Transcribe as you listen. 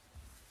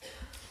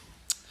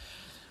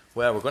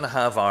Well, we're going to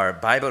have our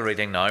Bible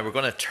reading now. We're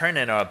going to turn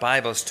in our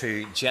Bibles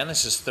to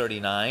Genesis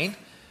 39,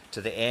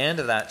 to the end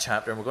of that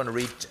chapter. And we're going to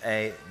read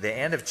the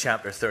end of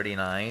chapter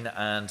 39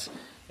 and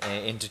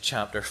into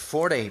chapter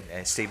 40.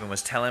 Stephen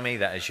was telling me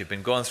that as you've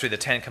been going through the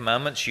Ten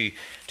Commandments, you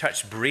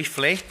touched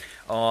briefly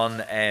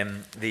on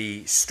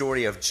the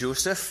story of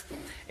Joseph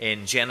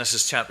in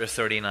Genesis chapter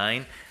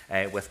 39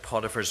 with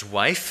Potiphar's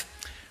wife.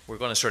 We're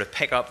going to sort of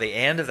pick up the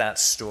end of that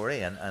story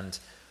and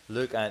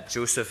look at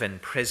Joseph in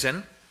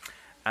prison.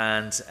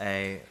 And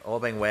all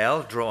being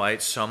well, draw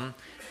out some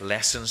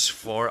lessons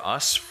for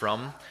us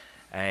from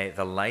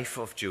the life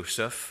of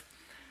Joseph.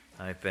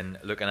 I've been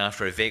looking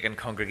after a vacant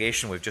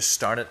congregation. We've just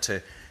started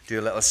to do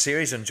a little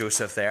series on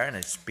Joseph there, and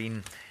it's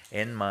been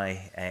in my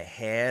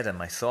head and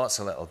my thoughts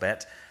a little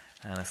bit,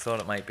 and I thought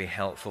it might be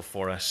helpful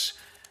for us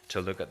to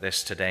look at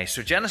this today.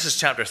 So Genesis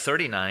chapter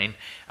 39,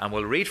 and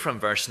we'll read from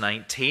verse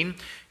 19.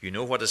 You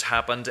know what has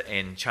happened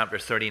in chapter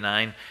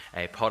 39.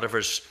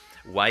 Potiphar's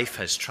wife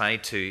has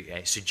tried to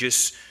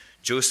seduce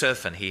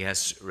Joseph, and he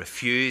has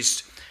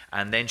refused,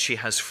 and then she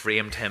has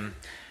framed him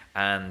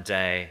and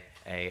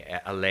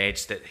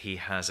alleged that he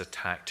has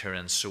attacked her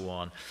and so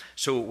on.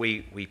 So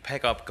we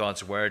pick up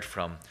God's word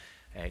from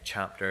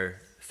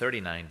chapter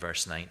 39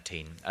 verse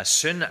 19. As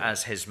soon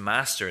as his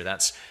master,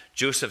 that's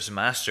Joseph's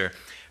master,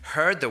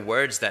 heard the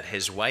words that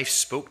his wife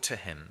spoke to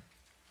him,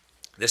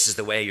 "This is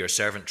the way your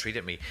servant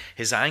treated me,"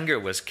 his anger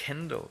was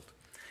kindled.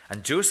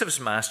 And Joseph's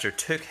master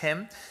took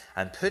him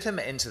and put him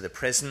into the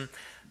prison,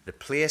 the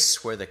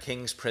place where the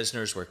king's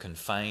prisoners were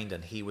confined,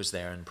 and he was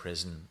there in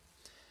prison.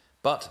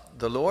 But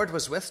the Lord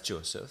was with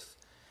Joseph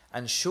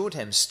and showed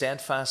him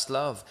steadfast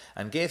love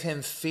and gave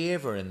him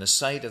favor in the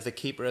sight of the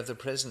keeper of the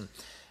prison.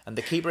 And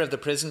the keeper of the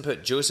prison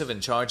put Joseph in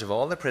charge of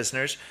all the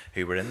prisoners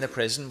who were in the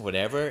prison.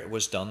 Whatever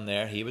was done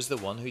there, he was the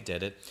one who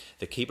did it.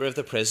 The keeper of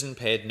the prison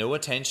paid no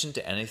attention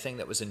to anything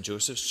that was in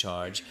Joseph's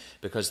charge,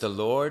 because the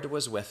Lord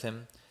was with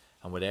him,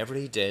 and whatever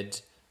he did,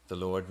 the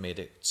Lord made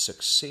it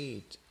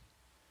succeed.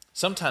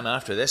 Sometime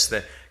after this,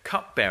 the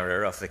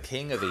cupbearer of the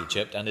king of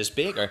Egypt and his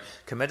baker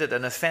committed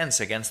an offense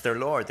against their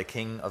lord, the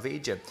king of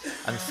Egypt.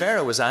 And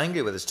Pharaoh was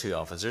angry with his two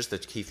officers, the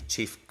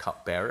chief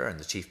cupbearer and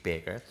the chief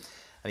baker,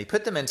 and he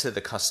put them into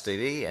the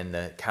custody in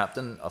the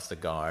captain of the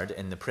guard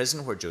in the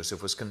prison where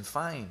Joseph was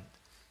confined.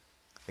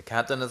 The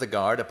captain of the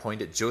guard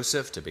appointed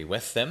Joseph to be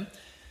with them,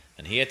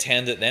 and he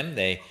attended them.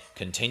 They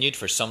continued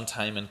for some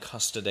time in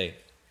custody.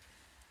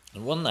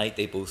 And one night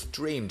they both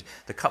dreamed,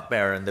 the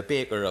cupbearer and the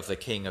baker of the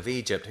king of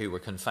Egypt, who were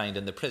confined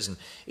in the prison,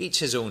 each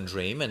his own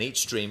dream, and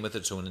each dream with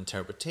its own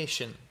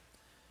interpretation.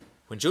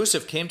 When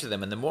Joseph came to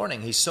them in the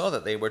morning, he saw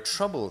that they were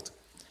troubled.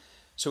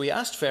 So he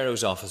asked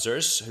Pharaoh's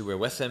officers, who were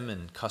with him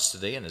in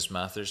custody in his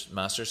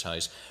master's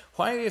house,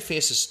 "Why are your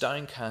faces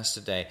downcast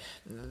today?"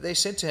 They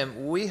said to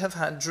him, "We have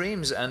had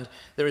dreams, and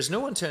there is no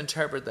one to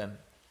interpret them."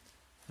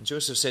 And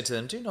Joseph said to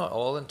them, "Do not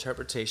all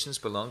interpretations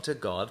belong to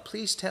God?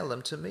 Please tell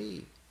them to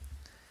me."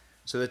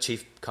 So the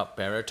chief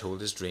cupbearer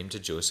told his dream to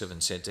Joseph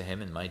and said to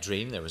him, "In my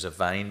dream there was a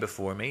vine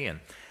before me, and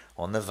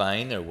on the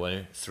vine there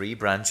were 3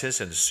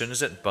 branches, and as soon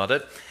as it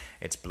budded,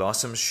 its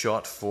blossoms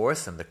shot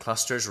forth, and the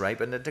clusters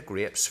ripened into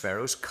grapes.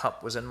 Pharaoh's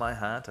cup was in my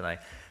hand, and I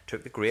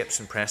took the grapes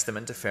and pressed them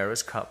into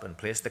Pharaoh's cup and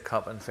placed the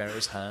cup in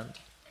Pharaoh's hand."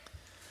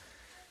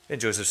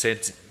 Then Joseph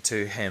said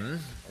to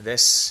him,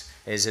 "This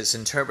is its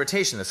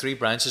interpretation. The 3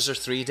 branches are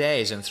 3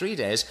 days. In 3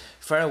 days,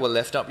 Pharaoh will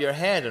lift up your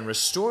head and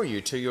restore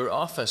you to your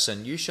office,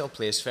 and you shall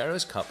place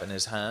Pharaoh's cup in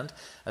his hand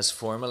as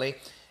formerly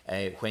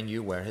when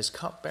you were his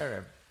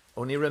cupbearer.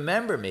 Only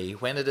remember me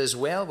when it is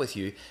well with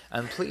you,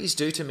 and please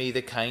do to me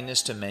the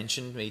kindness to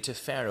mention me to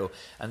Pharaoh,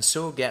 and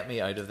so get me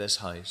out of this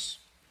house.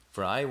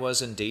 For I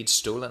was indeed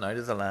stolen out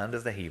of the land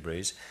of the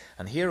Hebrews,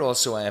 and here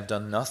also I have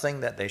done nothing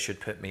that they should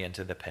put me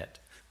into the pit."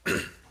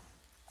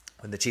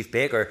 When the chief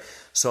baker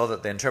saw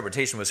that the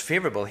interpretation was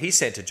favorable, he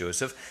said to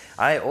Joseph,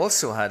 "I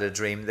also had a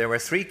dream. There were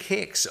 3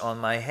 cakes on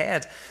my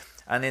head,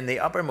 and in the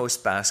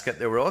uppermost basket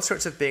there were all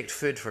sorts of baked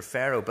food for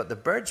Pharaoh, but the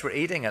birds were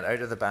eating it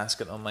out of the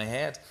basket on my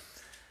head."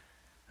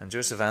 And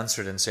Joseph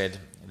answered and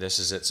said, "This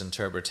is its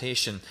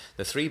interpretation.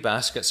 The 3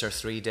 baskets are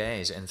 3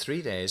 days. In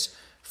 3 days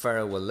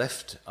Pharaoh will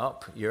lift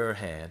up your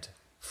head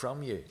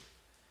from you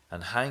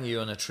and hang you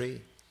on a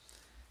tree,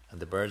 and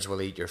the birds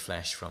will eat your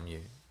flesh from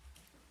you."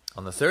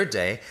 On the 3rd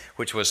day,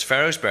 which was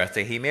Pharaoh's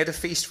birthday, he made a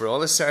feast for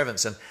all his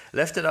servants and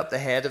lifted up the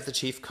head of the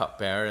chief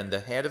cupbearer and the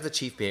head of the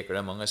chief baker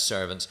among his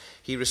servants.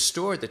 He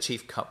restored the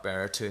chief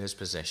cupbearer to his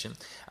position,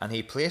 and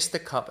he placed the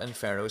cup in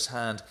Pharaoh's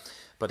hand.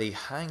 But he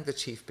hanged the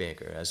chief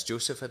baker, as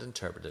Joseph had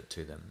interpreted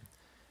to them.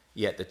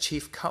 Yet the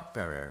chief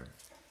cupbearer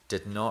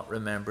did not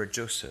remember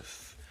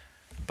Joseph,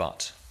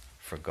 but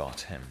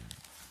forgot him.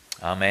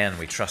 Amen.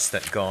 We trust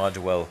that God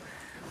will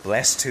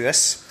bless to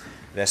us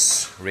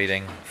this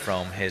reading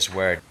from his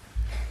word.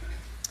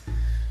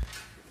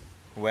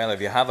 Well,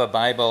 if you have a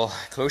Bible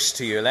close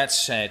to you,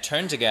 let's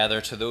turn together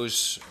to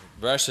those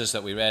verses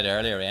that we read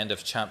earlier, end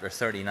of chapter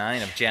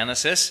 39 of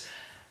Genesis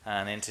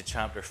and into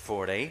chapter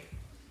 40.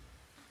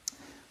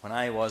 When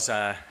I was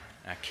a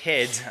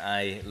kid,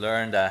 I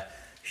learned a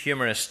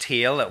humorous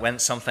tale that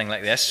went something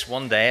like this.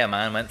 One day a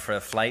man went for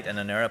a flight in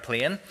an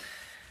aeroplane.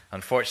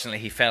 Unfortunately,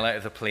 he fell out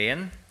of the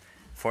plane.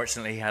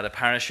 Fortunately, he had a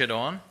parachute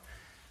on.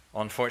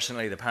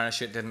 Unfortunately, the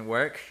parachute didn't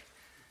work.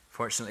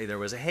 Fortunately, there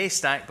was a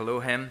haystack below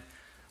him.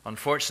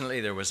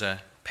 Unfortunately, there was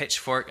a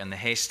pitchfork in the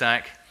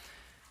haystack.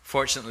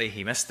 Fortunately,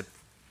 he missed the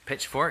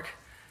pitchfork.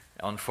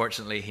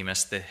 Unfortunately, he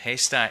missed the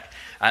haystack.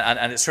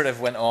 And it sort of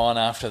went on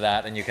after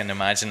that, and you can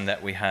imagine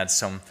that we had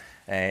some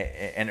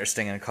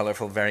interesting and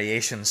colourful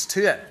variations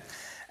to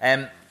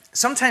it.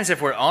 Sometimes,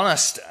 if we're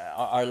honest,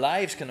 our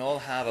lives can all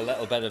have a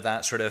little bit of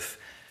that sort of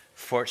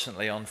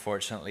fortunately,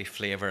 unfortunately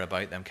flavour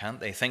about them, can't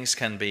they? Things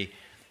can be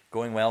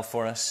going well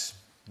for us,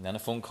 and then a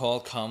phone call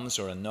comes,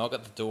 or a knock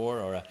at the door,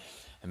 or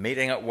a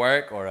meeting at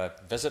work, or a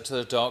visit to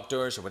the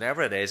doctors, or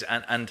whatever it is,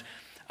 and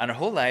our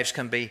whole lives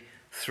can be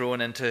thrown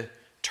into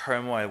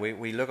turmoil.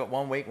 We look at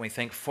one week and we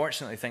think,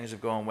 fortunately, things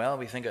have gone well.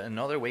 We think at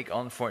another week,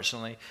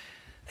 unfortunately,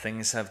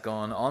 things have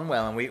gone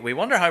unwell. And we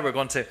wonder how we're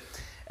going to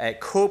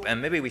cope,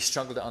 and maybe we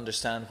struggle to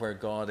understand where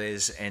God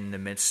is in the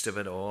midst of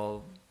it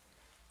all.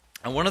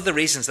 And one of the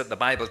reasons that the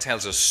Bible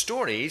tells us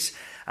stories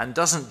and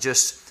doesn't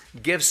just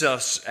gives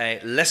us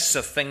lists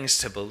of things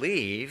to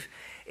believe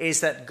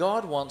is that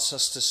God wants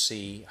us to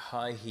see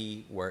how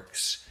he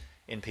works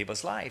in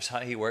people's lives, how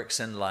he works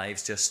in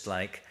lives just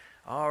like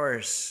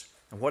ours,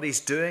 and what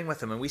he's doing with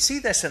them. And we see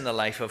this in the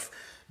life of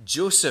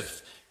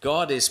Joseph.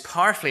 God is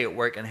powerfully at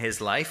work in his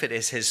life. It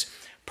is his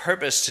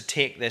purpose to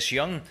take this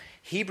young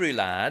Hebrew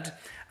lad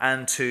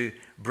and to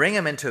bring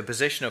him into a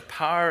position of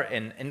power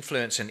and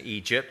influence in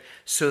Egypt,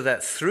 so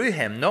that through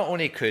him not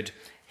only could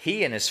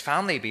he and his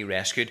family be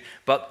rescued,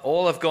 but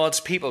all of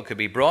God's people could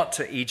be brought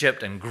to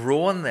Egypt and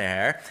grown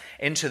there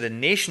into the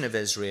nation of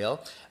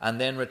Israel and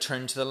then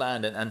return to the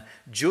land. And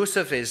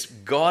Joseph is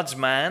God's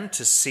man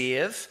to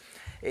save.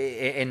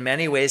 In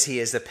many ways, he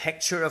is the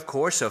picture, of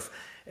course, of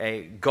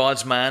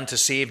God's man to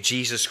save,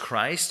 Jesus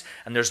Christ.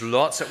 And there's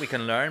lots that we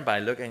can learn by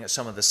looking at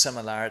some of the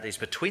similarities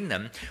between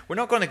them. We're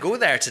not going to go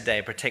there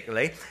today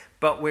particularly,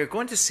 but we're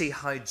going to see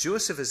how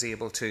Joseph is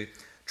able to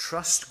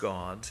trust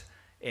God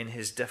in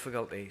his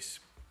difficulties.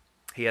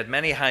 He had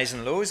many highs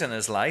and lows in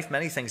his life,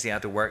 many things he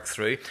had to work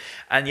through.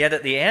 And yet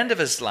at the end of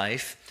his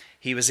life,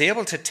 he was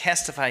able to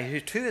testify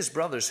to his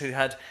brothers who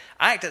had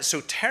acted so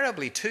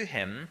terribly to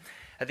him.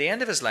 At the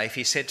end of his life,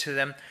 he said to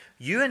them,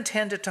 "You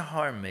intended to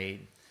harm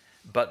me,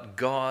 but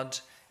God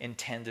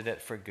intended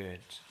it for good."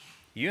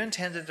 You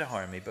intended to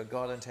harm me, but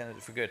God intended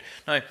it for good.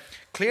 Now,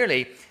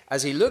 clearly,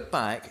 as he looked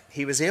back,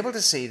 he was able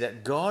to see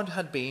that God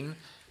had been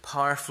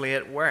powerfully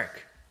at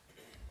work.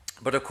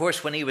 But of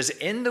course, when he was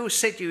in those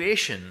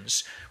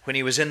situations, when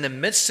he was in the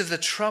midst of the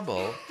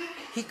trouble,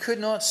 he could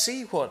not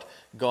see what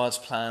God's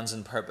plans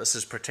and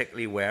purposes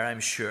particularly were, I'm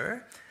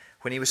sure.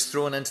 When he was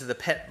thrown into the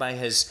pit by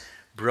his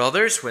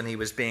brothers, when he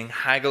was being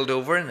haggled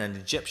over in an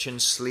Egyptian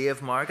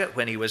slave market,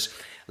 when he was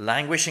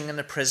languishing in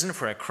the prison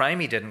for a crime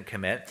he didn't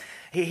commit,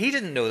 he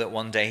didn't know that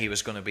one day he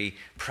was going to be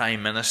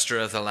prime minister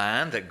of the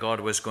land, that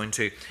God was going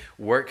to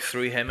work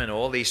through him in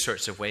all these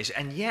sorts of ways.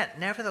 And yet,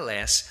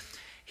 nevertheless,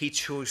 he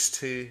chose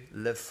to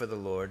live for the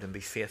Lord and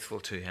be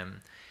faithful to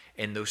him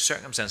in those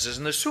circumstances.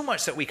 And there's so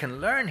much that we can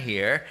learn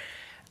here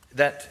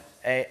that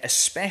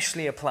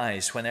especially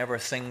applies whenever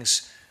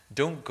things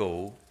don't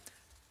go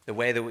the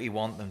way that we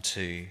want them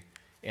to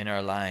in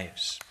our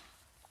lives.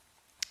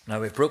 Now,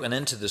 we've broken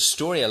into the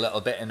story a little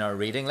bit in our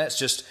reading. Let's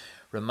just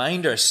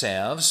remind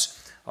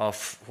ourselves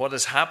of what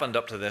has happened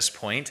up to this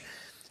point.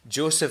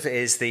 Joseph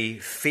is the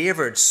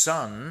favored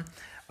son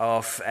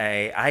of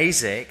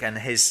Isaac, and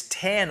his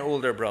 10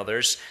 older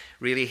brothers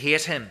really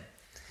hate him.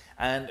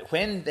 And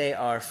when they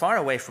are far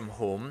away from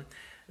home,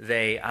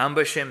 they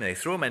ambush him, they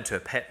throw him into a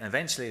pit, and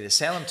eventually they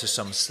sell him to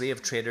some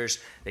slave traders.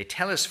 They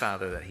tell his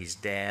father that he's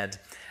dead,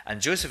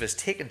 and Joseph is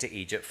taken to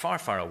Egypt, far,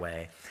 far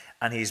away,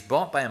 and he's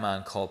bought by a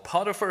man called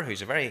Potiphar,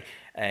 who's a very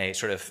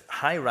sort of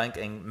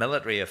high-ranking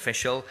military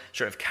official,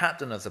 sort of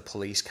captain of the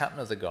police, captain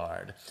of the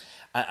guard.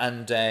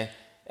 And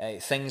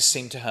things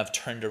seem to have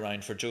turned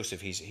around for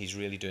Joseph. He's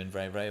really doing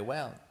very, very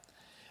well.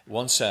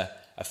 Once a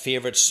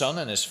favoured son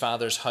in his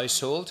father's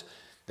household,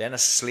 then a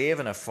slave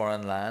in a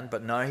foreign land,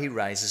 but now he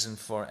rises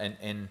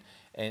in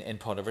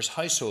Potiphar's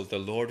household. The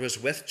Lord was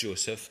with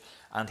Joseph,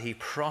 and he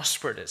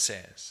prospered, it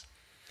says.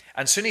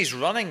 And soon he's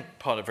running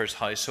Potiphar's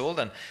household,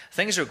 and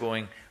things are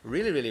going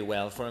really, really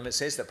well for him. It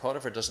says that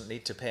Potiphar doesn't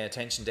need to pay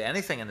attention to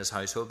anything in his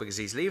household because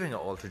he's leaving it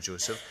all to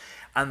Joseph.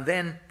 And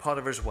then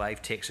Potiphar's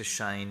wife takes a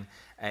shine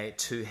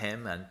to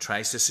him and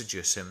tries to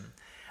seduce him.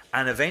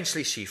 And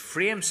eventually she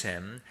frames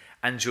him,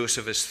 and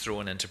Joseph is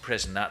thrown into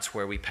prison. That's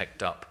where we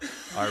picked up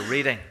our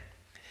reading.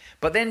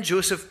 But then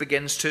Joseph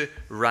begins to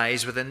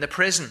rise within the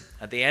prison.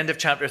 At the end of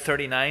chapter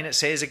 39, it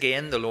says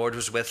again, the Lord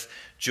was with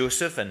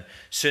Joseph, and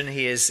soon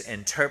he is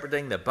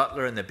interpreting the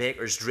butler and the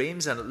baker's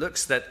dreams, and it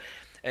looks that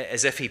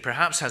as if he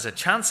perhaps has a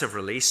chance of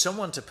release,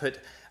 someone to put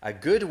a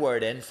good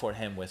word in for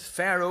him with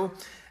Pharaoh,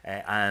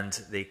 and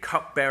the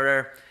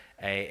cupbearer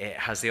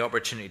has the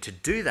opportunity to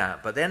do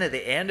that. But then at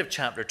the end of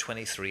chapter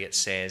 23, it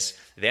says,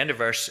 at the end of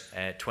verse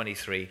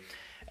 23,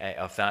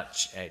 of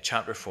that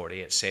chapter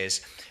 40, it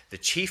says, "The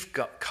chief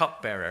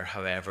cupbearer,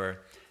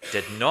 however,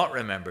 did not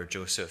remember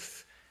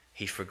Joseph.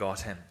 He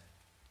forgot him."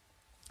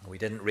 We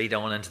didn't read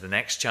on into the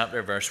next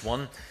chapter. Verse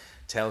 1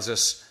 tells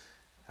us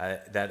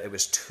that it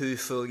was 2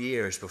 full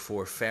years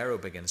before Pharaoh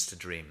begins to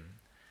dream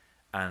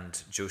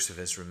and Joseph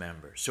is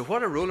remembered. So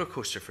what a roller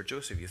coaster for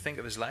Joseph. You think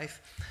of his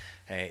life.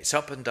 It's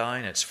up and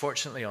down. It's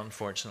fortunately,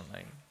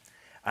 unfortunately.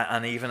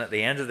 And even at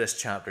the end of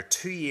this chapter,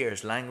 2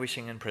 years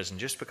languishing in prison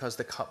just because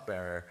the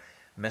cupbearer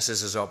misses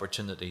his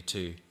opportunity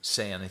to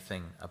say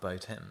anything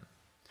about him.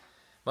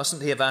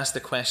 Mustn't he have asked the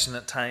question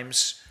at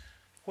times,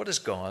 what is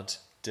God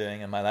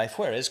doing in my life?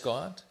 Where is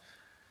God?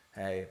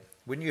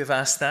 Wouldn't you have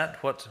asked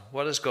that?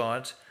 What is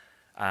God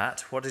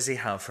at? What does he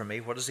have for me?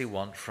 What does he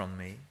want from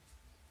me?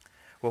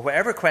 Well,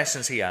 whatever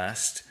questions he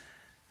asked,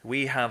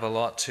 we have a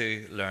lot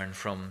to learn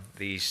from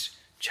these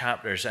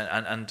chapters,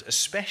 and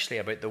especially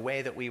about the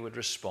way that we would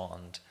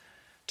respond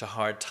to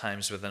hard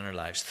times within our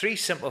lives. 3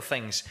 simple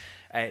things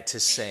to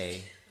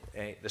say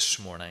this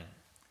morning.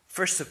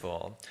 First of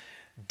all,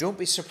 don't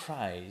be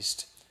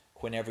surprised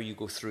whenever you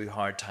go through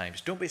hard times.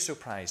 Don't be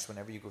surprised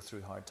whenever you go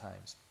through hard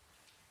times.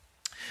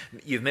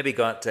 You've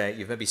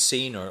maybe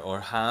seen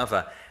or have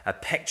a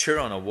picture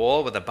on a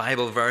wall with a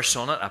Bible verse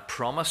on it, a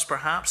promise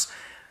perhaps.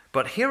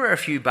 But here are a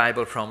few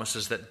Bible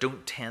promises that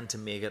don't tend to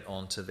make it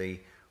onto the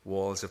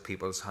walls of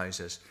people's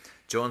houses.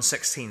 John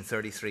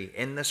 16:33,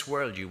 "In this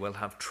world you will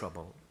have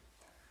trouble."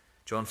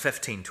 John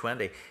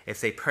 15:20,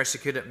 "If they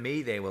persecuted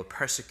me, they will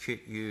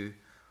persecute you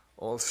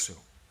also."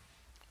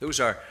 Those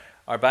are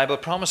our Bible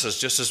promises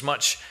just as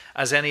much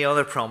as any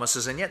other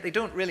promises, and yet they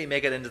don't really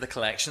make it into the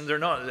collection. They're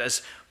not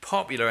as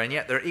popular, and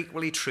yet they're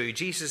equally true.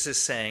 Jesus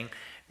is saying,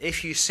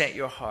 if you set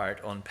your heart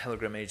on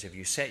pilgrimage, if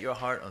you set your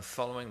heart on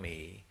following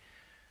me,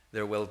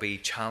 there will be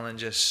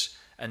challenges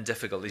and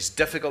difficulties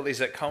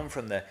that come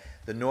from the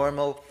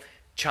normal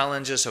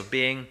challenges of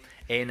being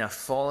in a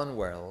fallen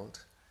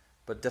world,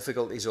 but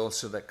difficulties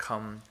also that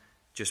come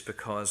just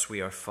because we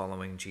are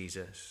following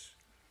Jesus.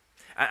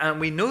 And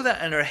we know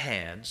that in our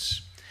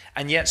heads,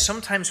 and yet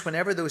sometimes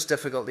whenever those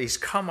difficulties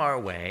come our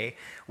way,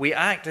 we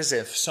act as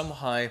if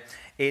somehow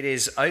it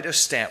is out of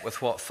step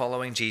with what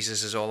following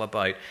Jesus is all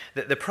about.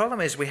 The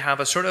problem is we have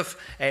a sort of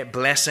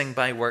blessing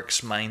by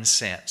works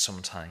mindset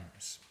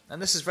sometimes.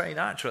 And this is very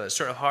natural. It's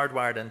sort of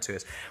hardwired into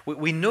us.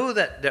 We know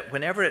that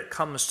whenever it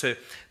comes to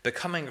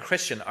becoming a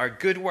Christian, our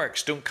good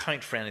works don't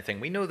count for anything.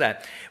 We know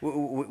that.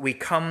 We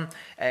come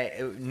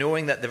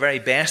knowing that the very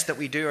best that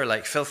we do are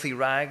like filthy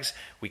rags.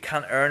 We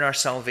can't earn our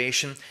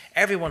salvation.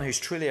 Everyone who's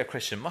truly a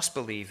Christian must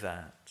believe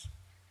that.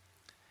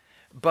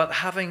 But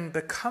having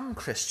become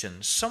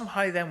Christians,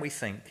 somehow then we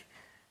think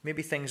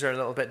maybe things are a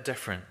little bit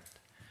different.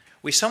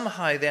 We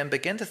somehow then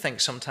begin to think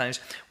sometimes,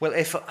 well,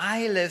 if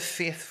I live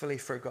faithfully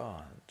for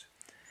God,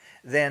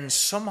 then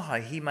somehow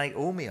he might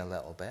owe me a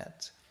little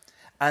bit,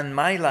 and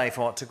my life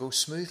ought to go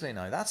smoothly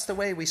now. That's the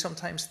way we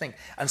sometimes think.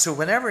 And so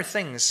whenever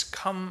things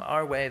come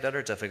our way that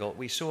are difficult,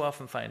 we so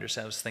often find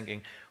ourselves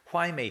thinking,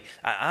 why me?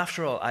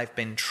 After all, I've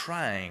been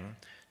trying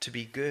to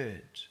be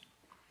good.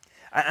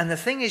 And the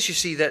thing is, you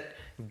see, that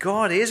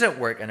God is at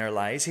work in our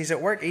lives. He's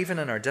at work even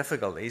in our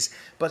difficulties,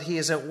 but he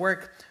is at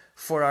work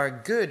for our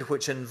good,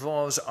 which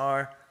involves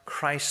our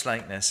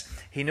Christ-likeness.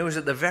 He knows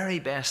that the very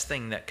best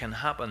thing that can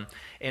happen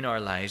in our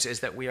lives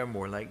is that we are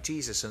more like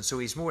Jesus. And so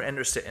he's more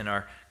interested in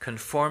our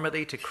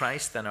conformity to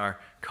Christ than our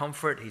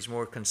comfort. He's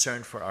more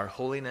concerned for our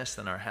holiness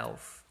than our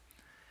health.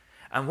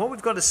 And what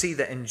we've got to see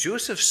that in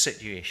Joseph's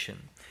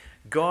situation,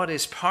 God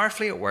is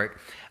powerfully at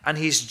work, and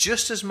he's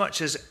just as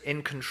much as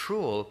in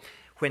control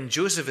when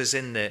Joseph is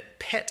in the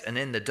pit and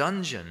in the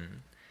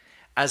dungeon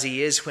as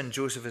he is when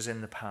Joseph is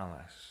in the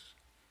palace.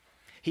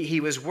 He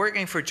was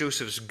working for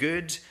Joseph's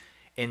good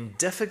in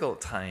difficult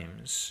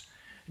times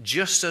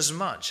just as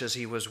much as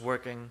he was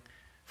working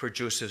for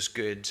Joseph's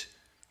good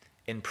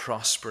in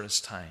prosperous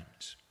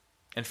times.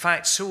 In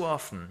fact, so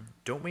often,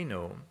 don't we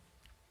know,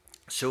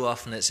 so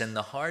often it's in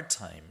the hard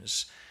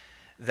times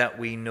that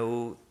we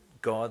know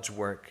God's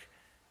work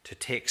to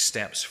take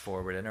steps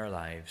forward in our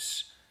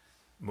lives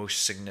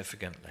most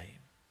significantly.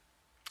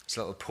 This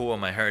little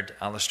poem, I heard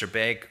Alistair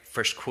Begg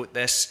first quote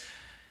this.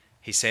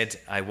 He said,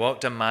 "I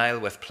walked a mile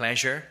with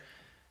pleasure,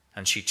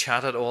 and she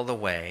chatted all the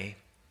way,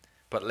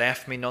 but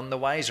left me none the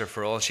wiser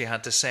for all she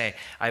had to say.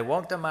 I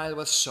walked a mile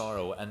with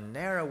sorrow, and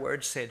ne'er a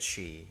word said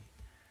she,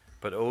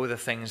 but oh, the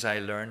things I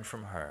learned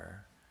from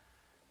her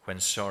when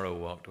sorrow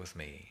walked with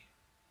me."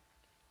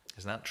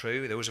 Isn't that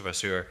true? Those of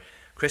us who are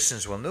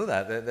Christians will know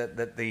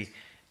that the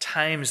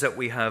times that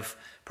we have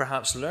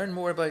perhaps learned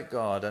more about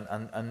God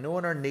and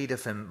known our need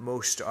of him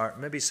most are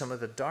maybe some of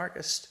the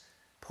darkest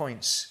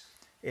points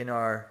in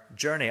our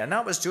journey. And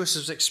that was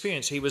Joseph's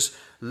experience. He was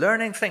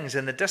learning things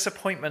in the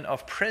disappointment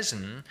of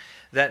prison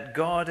that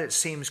God, it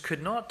seems,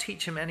 could not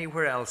teach him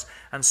anywhere else.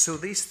 And so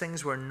these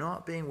things were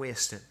not being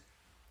wasted.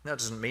 That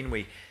doesn't mean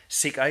we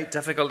seek out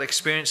difficult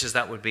experiences.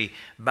 That would be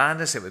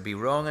madness. It would be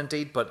wrong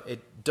indeed. But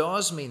it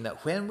does mean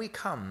that when they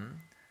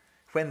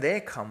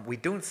come, we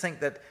don't think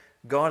that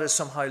God is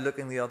somehow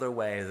looking the other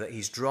way, that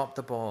he's dropped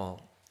the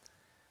ball,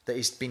 that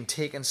he's been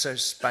taken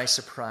by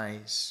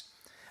surprise.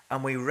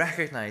 And we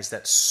recognize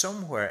that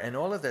somewhere in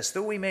all of this,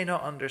 though we may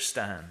not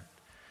understand,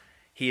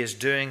 he is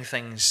doing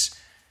things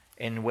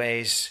in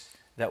ways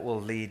that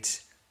will lead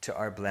to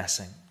our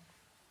blessing.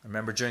 I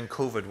remember during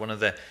COVID, one of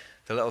the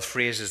little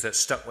phrases that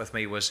stuck with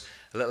me was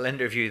a little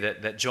interview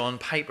that John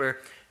Piper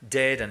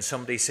did, and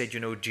somebody said,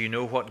 do you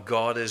know what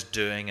God is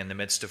doing in the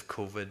midst of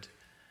COVID?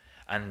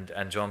 And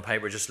John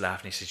Piper just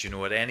laughed and he says,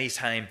 at any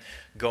time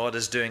God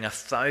is doing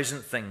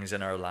 1,000 things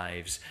in our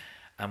lives,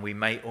 and we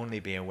might only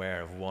be aware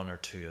of one or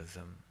two of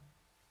them.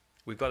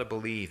 We've got to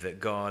believe that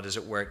God is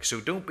at work. So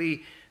don't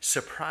be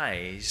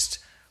surprised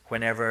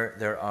whenever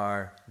there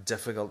are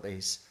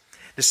difficulties.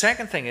 The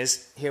second thing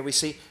is, here we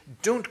see,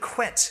 don't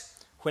quit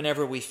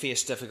whenever we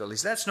face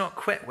difficulties. Let's not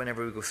quit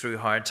whenever we go through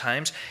hard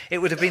times. It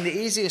would have been the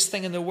easiest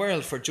thing in the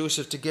world for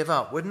Joseph to give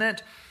up, wouldn't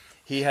it?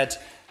 He had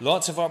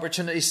lots of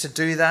opportunities to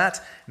do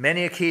that.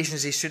 Many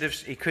occasions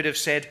he could have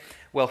said,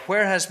 well,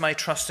 where has my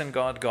trust in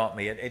God got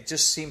me? It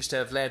just seems to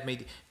have led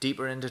me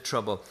deeper into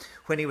trouble.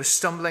 When he was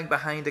stumbling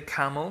behind a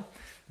camel,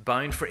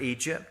 bound for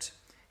Egypt,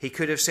 he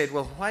could have said,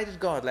 well, why did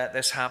God let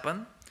this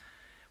happen?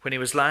 When he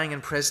was lying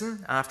in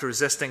prison after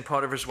resisting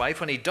Potiphar's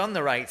wife, when he'd done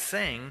the right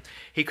thing,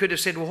 he could have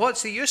said, well,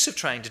 what's the use of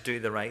trying to do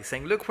the right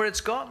thing? Look where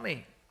it's got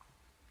me.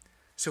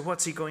 So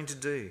what's he going to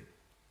do?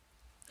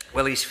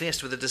 Well, he's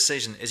faced with a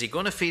decision. Is he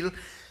going to feel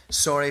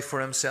sorry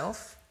for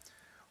himself?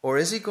 Or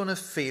is he going to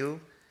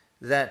feel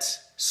that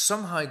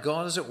somehow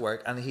God is at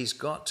work and he's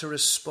got to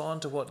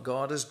respond to what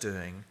God is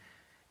doing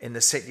in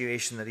the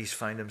situation that he's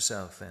found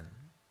himself in?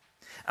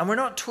 And we're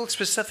not told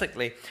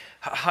specifically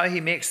how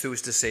he makes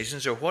those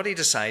decisions or what he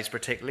decides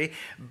particularly,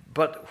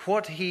 but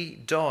what he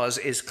does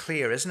is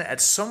clear, isn't it?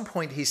 At some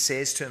point he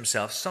says to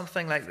himself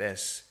something like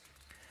this: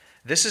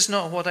 this is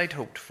not what I'd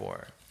hoped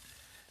for.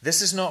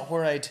 This is not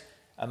where I'd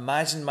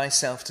imagined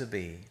myself to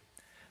be,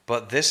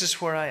 but this is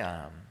where I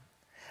am.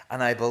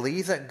 And I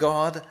believe that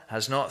God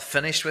has not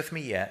finished with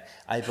me yet.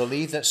 I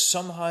believe that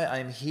somehow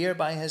I'm here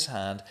by his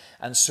hand.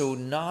 And so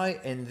now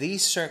in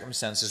these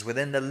circumstances,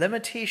 within the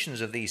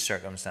limitations of these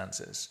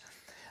circumstances,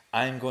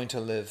 I'm going to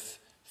live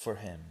for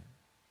him.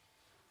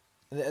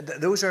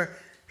 Those are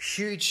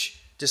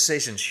huge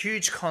decisions.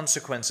 Huge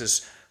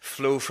consequences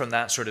flow from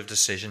that sort of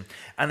decision.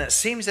 And it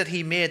seems that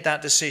he made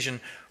that decision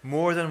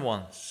more than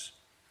once.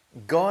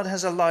 God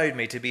has allowed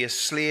me to be a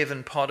slave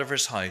in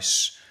Potiphar's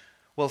house.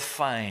 Well,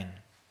 fine.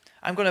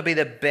 I'm going to be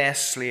the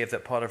best slave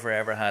that Potiphar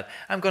ever had.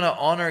 I'm going to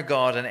honor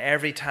God in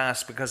every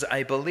task because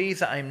I believe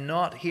that I'm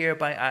not here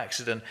by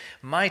accident.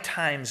 My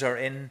times are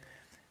in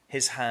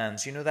his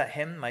hands. You know that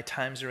hymn, my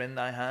times are in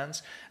thy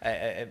hands?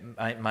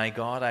 My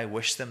God, I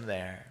wish them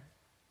there.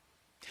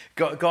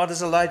 God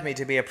has allowed me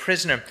to be a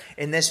prisoner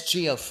in this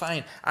jail.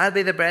 Fine. I'll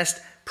be the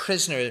best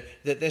prisoner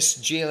that this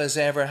jail has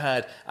ever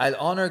had. I'll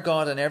honor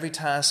God in every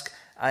task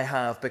I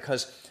have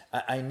because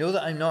I know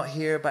that I'm not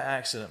here by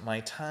accident. My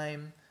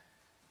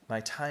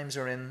times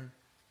are in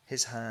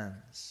his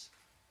hands.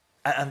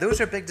 And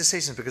those are big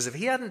decisions, because if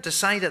he hadn't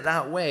decided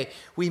that way,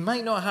 we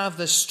might not have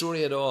this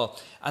story at all.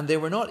 And they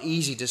were not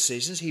easy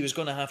decisions. He was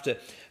going to have to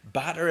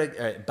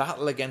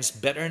battle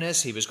against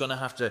bitterness. He was going to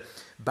have to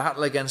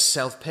battle against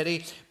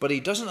self-pity. But he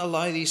doesn't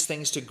allow these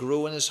things to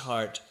grow in his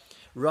heart.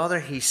 Rather,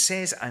 he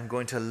says, I'm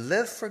going to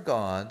live for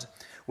God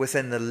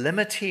within the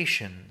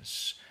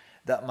limitations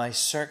that my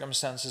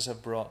circumstances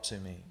have brought to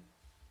me.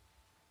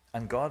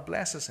 And God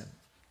blesses him.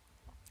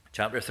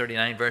 Chapter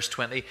 39, verse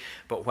 20,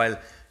 but while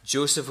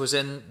Joseph was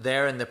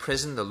there in the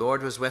prison, the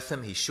Lord was with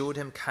him. He showed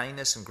him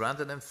kindness and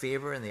granted him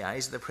favor in the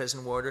eyes of the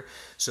prison warder.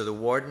 So the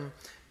warden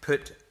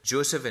put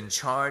Joseph in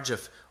charge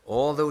of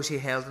all those he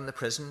held in the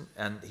prison,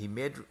 and he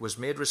was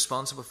made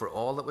responsible for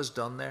all that was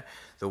done there.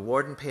 The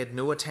warden paid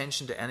no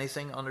attention to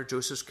anything under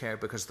Joseph's care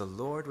because the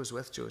Lord was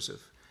with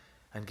Joseph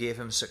and gave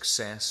him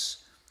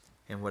success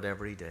in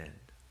whatever he did.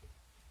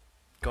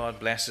 God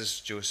blesses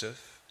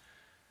Joseph.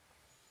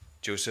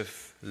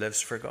 Joseph lives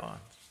for God.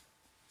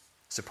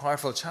 It's a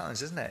powerful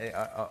challenge, isn't it?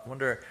 I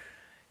wonder,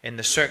 in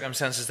the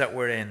circumstances that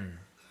we're in,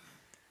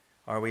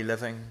 are we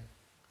living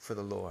for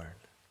the Lord?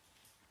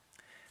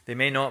 They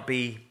may not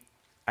be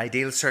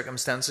ideal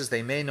circumstances.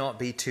 They may not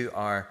be to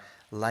our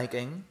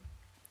liking.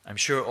 I'm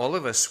sure all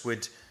of us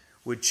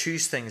would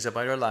choose things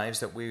about our lives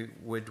that we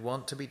would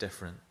want to be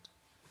different.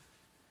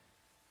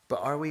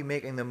 But are we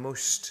making the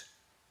most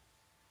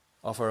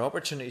of our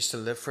opportunities to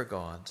live for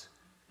God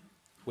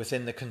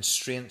within the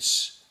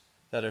constraints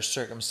that our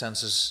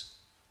circumstances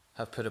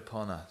have put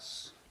upon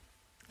us?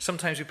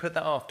 Sometimes we put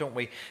that off, don't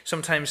we?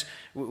 Sometimes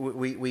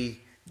we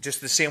just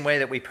the same way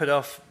that we put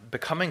off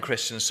becoming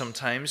Christians,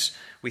 sometimes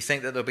we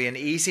think that there'll be an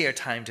easier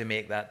time to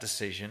make that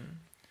decision.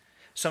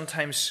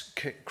 Sometimes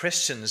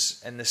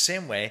Christians, in the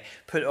same way,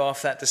 put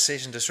off that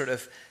decision to sort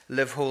of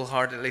live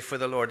wholeheartedly for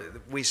the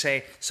Lord. We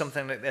say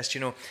something like this,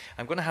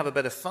 I'm going to have a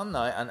bit of fun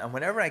now, and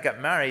whenever I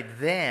get married,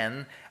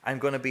 then I'm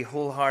going to be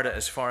wholehearted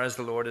as far as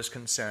the Lord is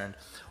concerned.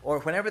 Or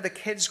whenever the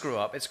kids grow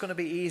up, it's going to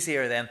be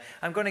easier then.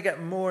 I'm going to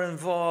get more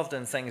involved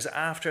in things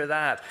after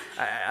that.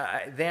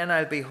 Then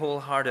I'll be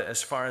wholehearted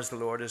as far as the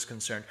Lord is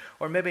concerned.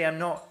 Or maybe I'm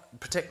not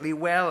particularly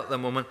well at the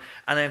moment,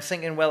 and I'm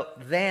thinking, well,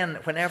 then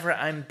whenever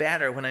I'm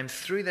better, when I'm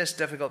through this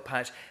difficult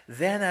patch,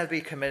 then I'll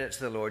be committed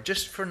to the Lord.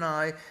 Just for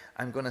now,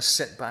 I'm going to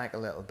sit back a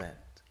little bit.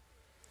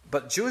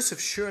 But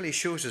Joseph surely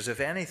shows us, if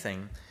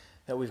anything,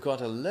 that we've got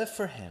to live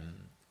for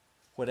him,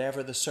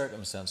 whatever the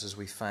circumstances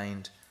we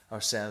find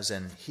ourselves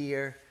in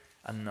here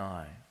and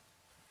now.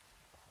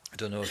 I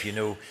don't know if you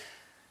know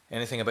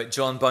anything about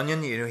John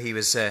Bunyan. He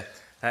was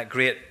that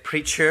great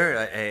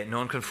preacher, a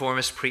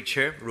nonconformist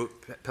preacher,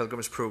 wrote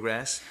Pilgrim's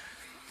Progress.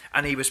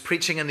 And he was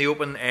preaching in the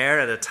open air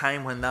at a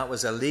time when that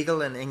was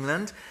illegal in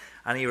England.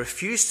 And he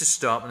refused to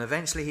stop, and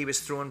eventually he was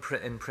thrown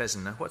in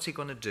prison. Now, what's he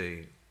going to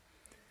do?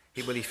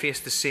 He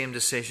faced the same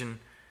decision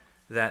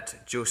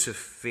that Joseph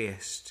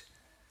faced.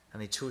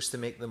 And he chose to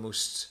make the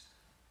most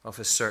of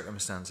his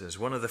circumstances.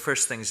 One of the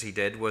first things he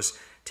did was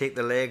take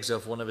the legs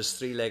of one of his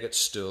three-legged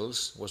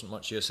stools. Wasn't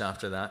much use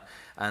after that.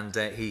 And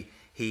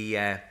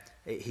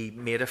he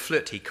made a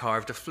flute. He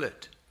carved a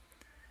flute.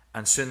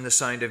 And soon the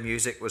sound of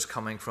music was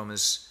coming from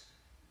his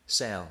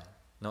cell.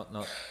 Not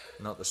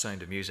the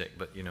sound of music,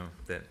 but,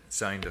 the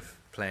sound of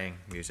playing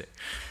music.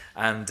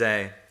 And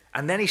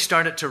then he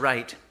started to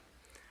write.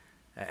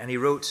 And he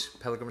wrote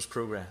Pilgrim's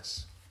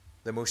Progress,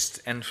 the most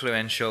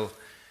influential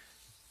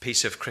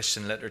piece of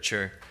Christian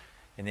literature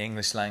in the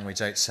English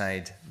language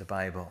outside the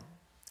Bible,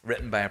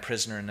 written by a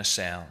prisoner in a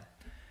cell,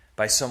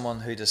 by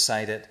someone who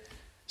decided,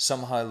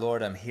 somehow,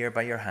 Lord, I'm here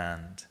by your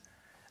hand,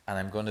 and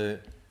I'm going to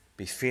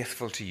be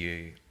faithful to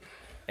you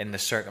in the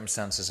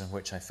circumstances in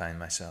which I find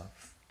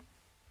myself.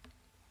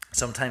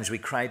 Sometimes we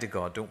cry to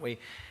God, don't we?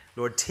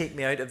 Lord, take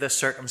me out of this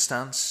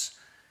circumstance,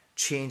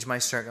 change my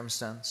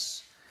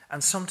circumstance.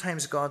 And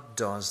sometimes God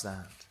does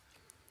that.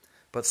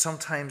 But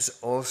sometimes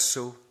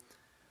also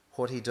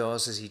what he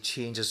does is he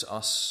changes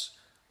us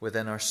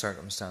within our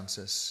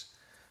circumstances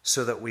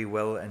so that we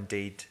will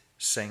indeed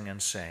sing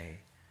and say,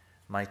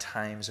 my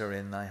times are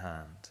in thy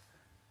hand.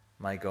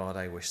 My God,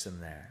 I wish them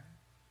there.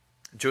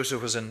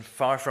 Joseph was in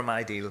far from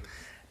ideal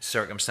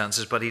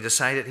circumstances, but he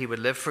decided he would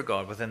live for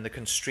God within the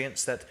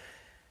constraints that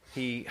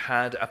he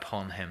had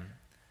upon him.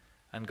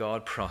 And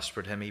God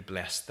prospered him, he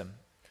blessed them.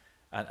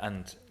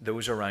 And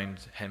those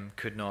around him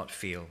could not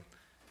fail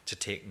to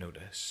take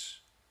notice.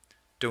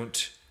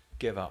 Don't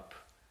give up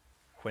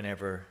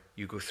whenever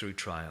you go through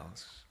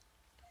trials.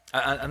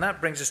 And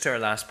that brings us to our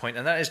last point,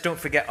 and that is don't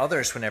forget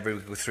others whenever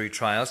we go through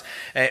trials.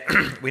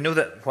 We know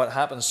that what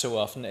happens so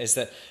often is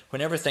that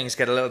whenever things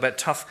get a little bit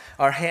tough,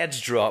 our heads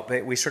drop.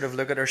 We sort of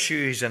look at our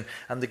shoes and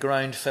the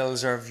ground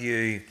fills our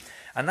view.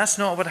 And that's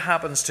not what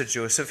happens to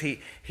Joseph.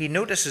 He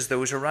notices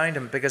those around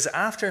him, because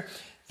after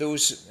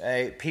those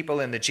people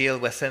in the jail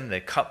with him, the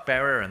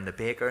cupbearer and the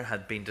baker,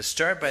 had been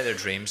disturbed by their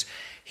dreams,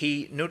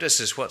 he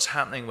notices what's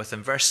happening with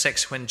them. Verse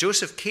 6, when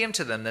Joseph came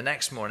to them the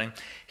next morning,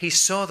 he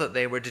saw that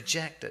they were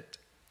dejected.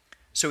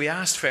 So he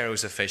asked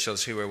Pharaoh's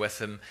officials who were with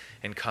him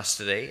in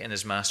custody in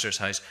his master's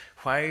house,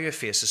 why are your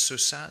faces so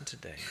sad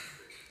today?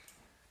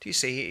 Do you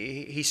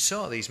see, he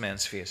saw these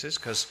men's faces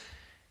because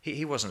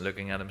he wasn't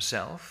looking at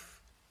himself.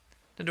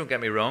 And don't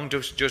get me wrong,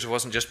 Joseph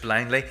wasn't just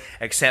blindly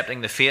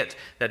accepting the fate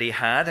that he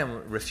had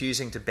and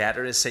refusing to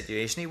better his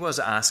situation. He was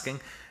asking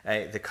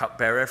the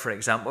cupbearer, for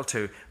example,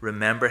 to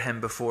remember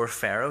him before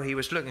Pharaoh. He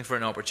was looking for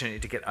an opportunity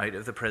to get out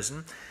of the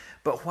prison.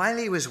 But while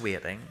he was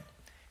waiting,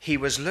 he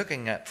was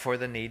looking for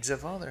the needs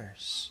of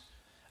others.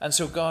 And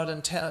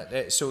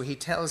so he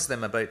tells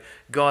them about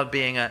God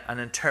being an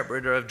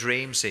interpreter of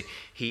dreams.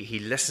 He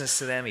listens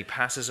to them, he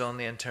passes on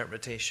the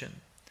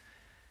interpretation.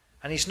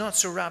 And he's not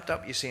so wrapped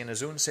up, you see, in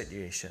his own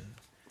situation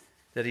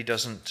that he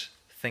doesn't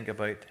think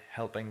about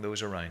helping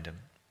those around him.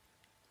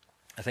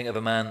 I think of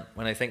a man,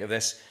 when I think of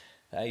this,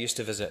 I used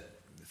to visit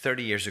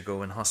 30 years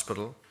ago in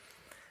hospital,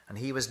 and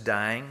he was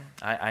dying.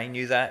 I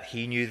knew that,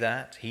 he knew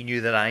that, he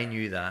knew that I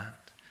knew that.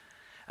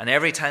 And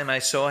every time I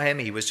saw him,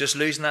 he was just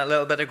losing that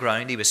little bit of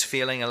ground. He was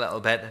failing a little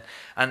bit.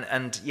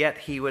 And yet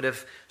he would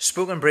have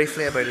spoken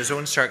briefly about his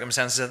own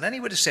circumstances. And then he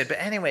would have said,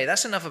 but anyway,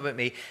 that's enough about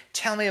me.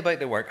 Tell me about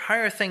the work. How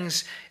are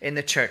things in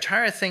the church? How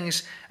are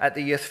things at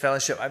the youth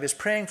fellowship? I was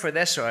praying for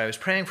this or I was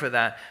praying for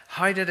that.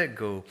 How did it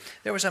go?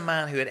 There was a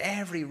man who had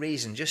every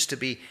reason just to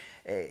be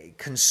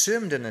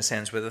consumed, in a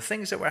sense, with the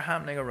things that were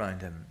happening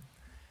around him.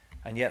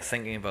 And yet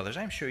thinking of others.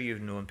 I'm sure you've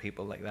known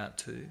people like that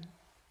too.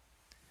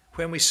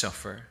 When we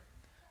suffer,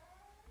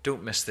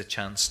 don't miss the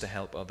chance to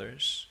help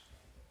others.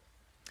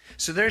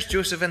 So there's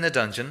Joseph in the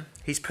dungeon.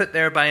 He's put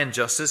there by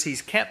injustice.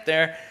 He's kept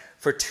there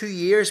for 2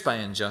 years by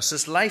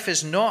injustice. Life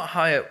is not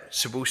how it's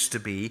supposed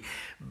to be,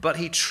 but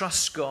he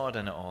trusts God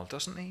in it all,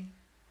 doesn't he?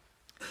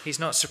 He's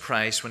not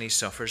surprised when he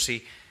suffers.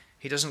 He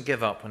doesn't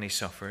give up when he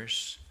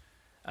suffers,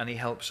 and he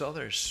helps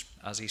others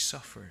as he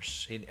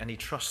suffers. And he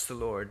trusts the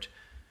Lord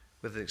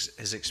with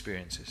his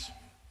experiences.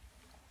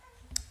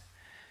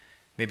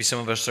 Maybe some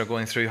of us are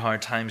going through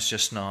hard times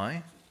just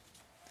now.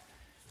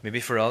 Maybe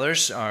for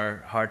others,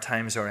 our hard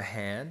times are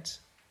ahead.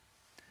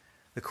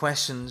 The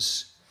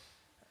questions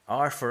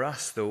are for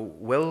us, though,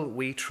 will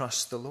we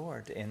trust the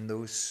Lord in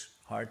those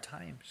hard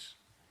times?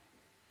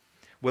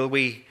 Will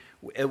we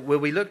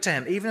look to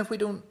him, even if we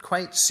don't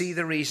quite see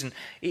the reason,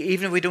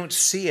 even if we don't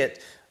see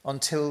it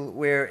until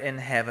we're in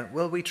heaven?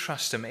 Will we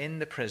trust him in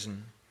the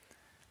prison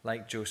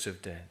like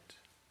Joseph did?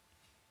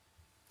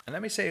 And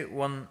let me say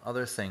one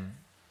other thing,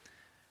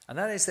 and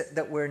that is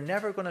that we're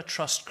never going to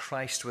trust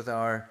Christ with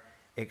our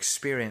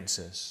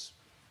experiences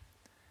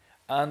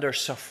and our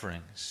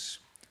sufferings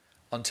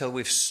until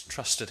we've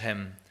trusted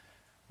him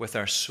with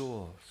our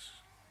souls.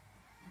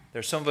 There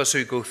are some of us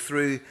who go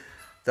through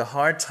the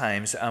hard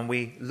times and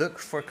we look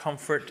for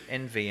comfort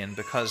in vain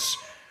because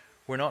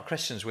we're not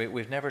Christians.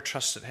 We've never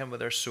trusted him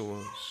with our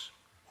souls.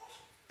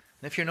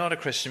 And if you're not a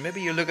Christian,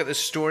 maybe you look at the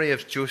story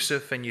of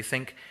Joseph and you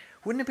think,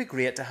 wouldn't it be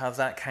great to have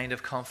that kind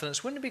of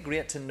confidence? Wouldn't it be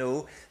great to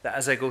know that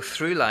as I go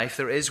through life,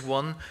 there is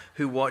one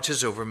who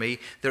watches over me.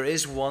 There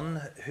is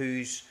one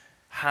whose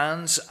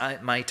hands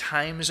my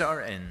times are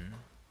in.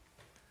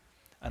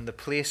 And the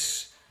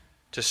place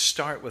to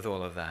start with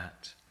all of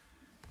that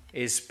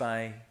is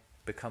by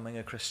becoming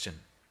a Christian.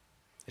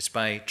 It's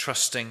by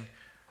trusting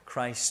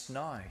Christ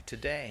now,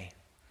 today.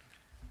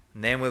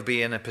 And then we'll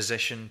be in a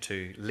position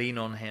to lean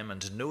on him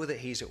and to know that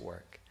he's at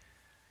work,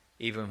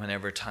 even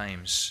whenever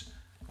times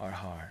are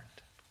hard.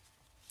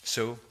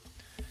 So,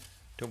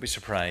 don't be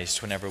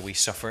surprised whenever we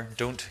suffer.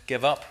 Don't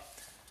give up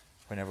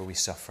whenever we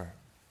suffer.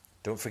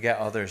 Don't forget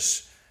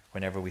others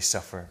whenever we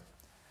suffer.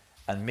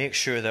 And make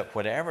sure that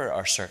whatever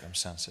our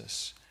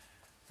circumstances,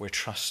 we're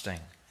trusting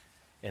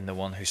in the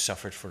one who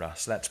suffered for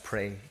us. Let's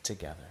pray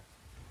together.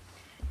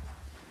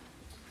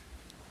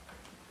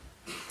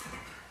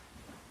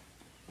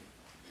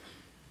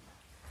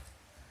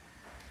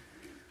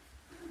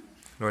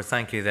 Lord,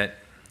 thank you that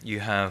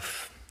you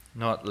have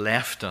not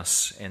left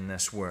us in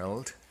this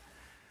world.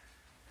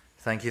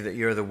 Thank you that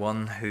you're the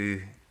one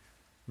who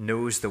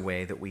knows the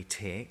way that we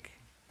take.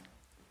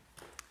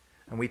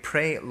 And we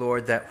pray,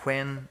 Lord, that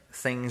when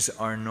things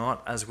are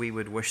not as we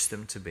would wish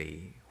them to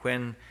be,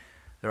 when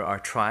there are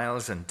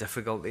trials and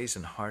difficulties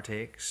and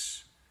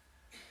heartaches,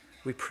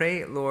 we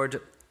pray,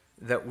 Lord,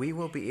 that we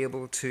will be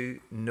able to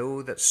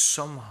know that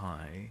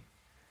somehow,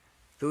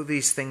 though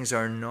these things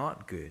are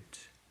not good,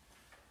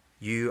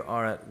 you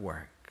are at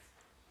work.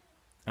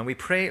 And we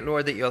pray,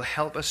 Lord, that you'll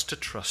help us to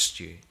trust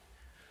you.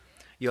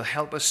 You'll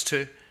help us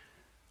to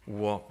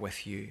walk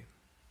with you.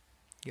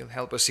 You'll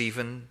help us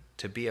even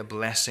to be a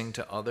blessing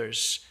to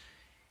others,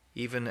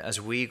 even as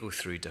we go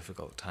through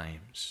difficult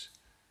times.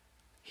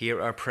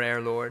 Hear our prayer,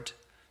 Lord.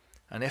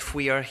 And if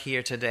we are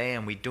here today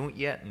and we don't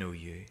yet know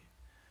you,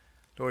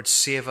 Lord,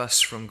 save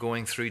us from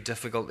going through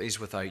difficulties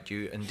without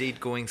you, indeed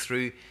going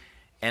through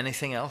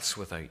anything else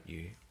without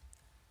you.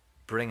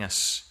 Bring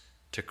us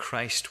to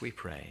Christ, we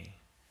pray.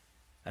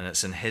 And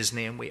it's in his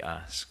name we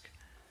ask.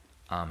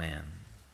 Amen.